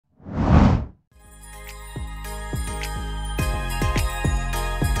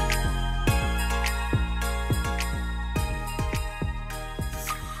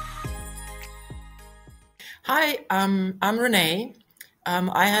Hi, I'm Rene.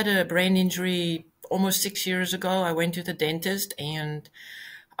 I had a brain injury almost 6 years ago. I went to the dentist and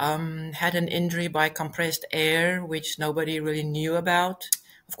had an injury by compressed air, which nobody really knew about.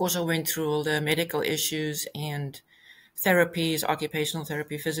 Of course, I went through all the medical issues and therapies, occupational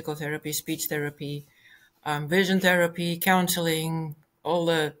therapy, physical therapy, speech therapy, vision therapy, counseling, all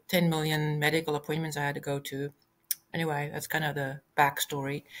the 10 million medical appointments I had to go to. Anyway, that's kind of the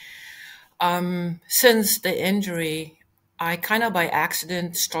backstory. Since the injury, I kind of by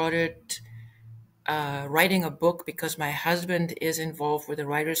accident started writing a book because my husband is involved with the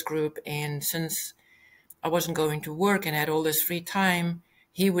writers group. And since I wasn't going to work and had all this free time,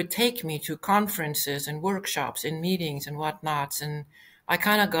 he would take me to conferences and workshops and meetings and whatnots. And I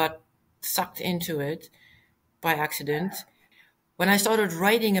kind of got sucked into it by accident. When I started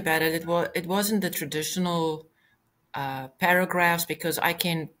writing about it, it wasn't the traditional paragraphs because I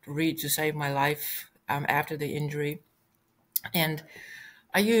can't read to save my life after the injury. And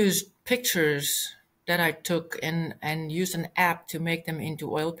I used pictures that I took and used an app to make them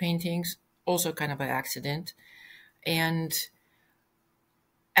into oil paintings, also kind of by accident. And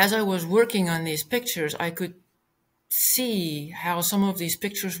as I was working on these pictures, I could see how some of these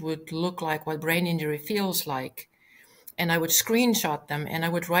pictures would look like what brain injury feels like. And I would screenshot them and I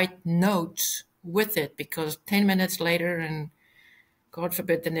would write notes with it because 10 minutes later, and God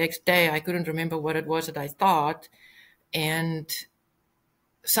forbid the next day, I couldn't remember what it was that I thought. And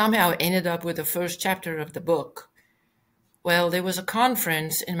somehow ended up with the first chapter of the book. Well, there was a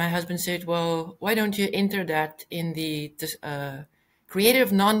conference, and my husband said, "Well, why don't you enter that in the creative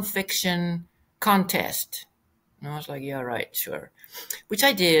nonfiction contest?" And I was like, "Yeah, right, sure," which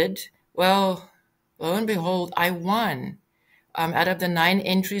I did. Well, lo and behold, I won. Out of the 9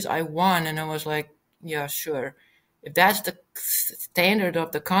 entries, I won, and I was like, "Yeah, sure." If that's the standard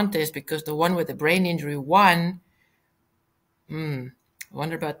of the contest, because the one with the brain injury won, I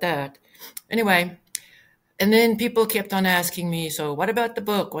wonder about that. Anyway, and then people kept on asking me, "So what about the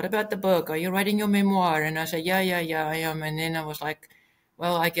book? What about the book? Are you writing your memoir?" And I said, "Yeah, yeah, yeah, I am." And then I was like,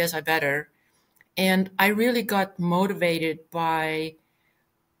 "Well, I guess I better." And I really got motivated by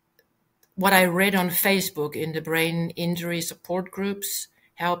what I read on Facebook in the brain injury support groups,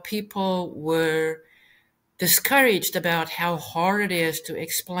 how people were discouraged about how hard it is to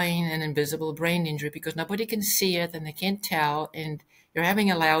explain an invisible brain injury because nobody can see it and they can't tell, and you're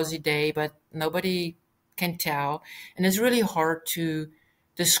having a lousy day, but nobody can tell. And it's really hard to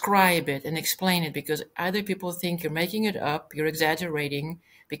describe it and explain it because either people think you're making it up, you're exaggerating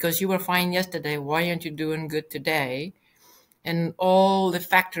because you were fine yesterday, why aren't you doing good today? And all the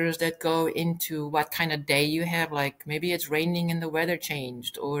factors that go into what kind of day you have, like maybe it's raining and the weather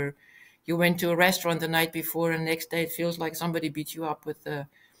changed, or you went to a restaurant the night before and the next day it feels like somebody beat you up with a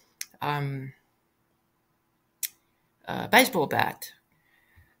baseball bat.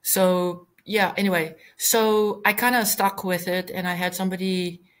 So yeah, anyway, so I kind of stuck with it and I had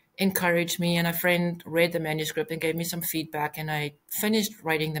somebody encourage me, and a friend read the manuscript and gave me some feedback, and I finished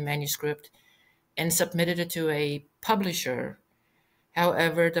writing the manuscript and submitted it to a publisher.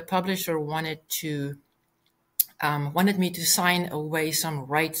 However, the publisher wanted me to sign away some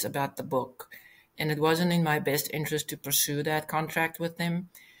rights about the book, and it wasn't in my best interest to pursue that contract with them.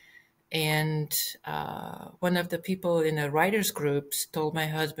 And one of the people in the writers groups told my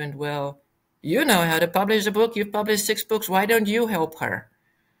husband, "Well, you know how to publish a book. You've published 6 books. Why don't you help her?"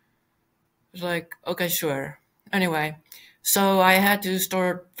 I was like, "Okay, sure." Anyway, so I had to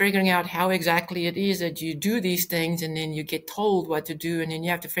start figuring out how exactly it is that you do these things, and then you get told what to do, and then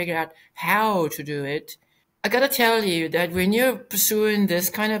you have to figure out how to do it. I gotta tell you that when you're pursuing this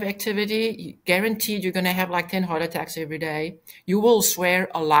kind of activity, guaranteed you're gonna have like 10 heart attacks every day. You will swear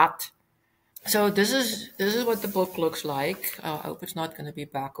a lot. So this is what the book looks like. I hope it's not gonna be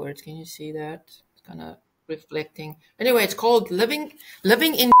backwards. Can you see that? It's kind of reflecting. Anyway, it's called Living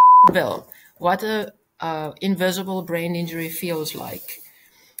in Ville. What a invisible brain injury feels like.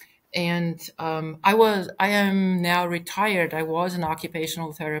 And I am now retired. I was an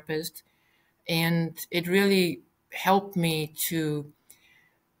occupational therapist, and it really helped me to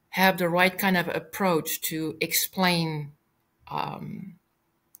have the right kind of approach to explain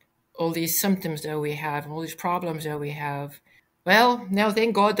all these symptoms that we have, all these problems that we have. Well, now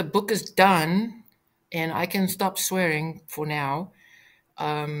thank God the book is done, and I can stop swearing for now.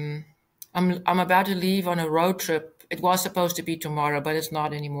 I'm about to leave on a road trip. It was supposed to be tomorrow, but it's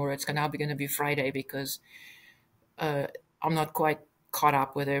not anymore. It's now going to be Friday because I'm not quite caught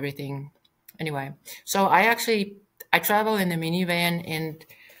up with everything. Anyway, so I travel in the minivan, and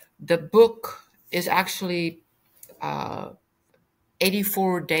the book is actually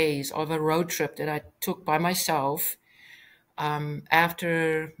 84 days of a road trip that I took by myself,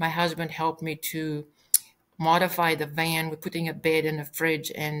 after my husband helped me to modify the van with putting a bed and a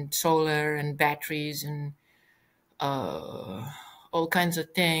fridge and solar and batteries and all kinds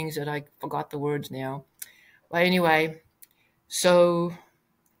of things that I forgot the words now. But anyway, so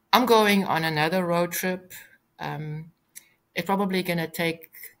I'm going on another road trip. Um, it's probably going to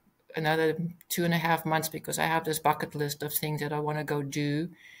take another 2.5 months because I have this bucket list of things that I want to go do.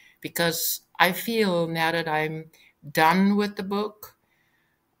 Because I feel now that I'm done with the book,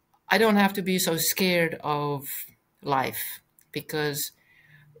 I don't have to be so scared of life because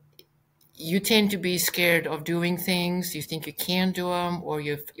you tend to be scared of doing things. You think you can't do them, or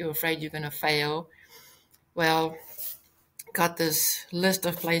you're afraid you're going to fail. Well, got this list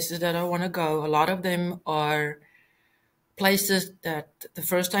of places that I want to go. A lot of them are places that the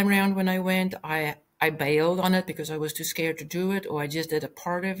first time around when I went, I bailed on it because I was too scared to do it, or I just did a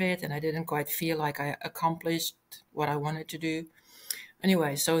part of it and I didn't quite feel like I accomplished what I wanted to do.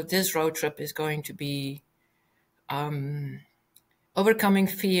 Anyway, so this road trip is going to be overcoming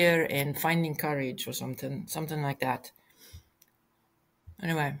fear and finding courage or something like that.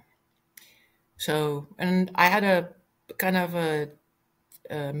 Anyway, so and I had a kind of a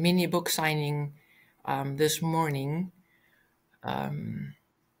mini book signing this morning, but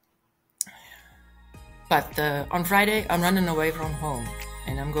on Friday I'm running away from home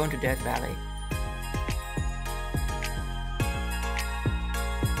and I'm going to Death Valley.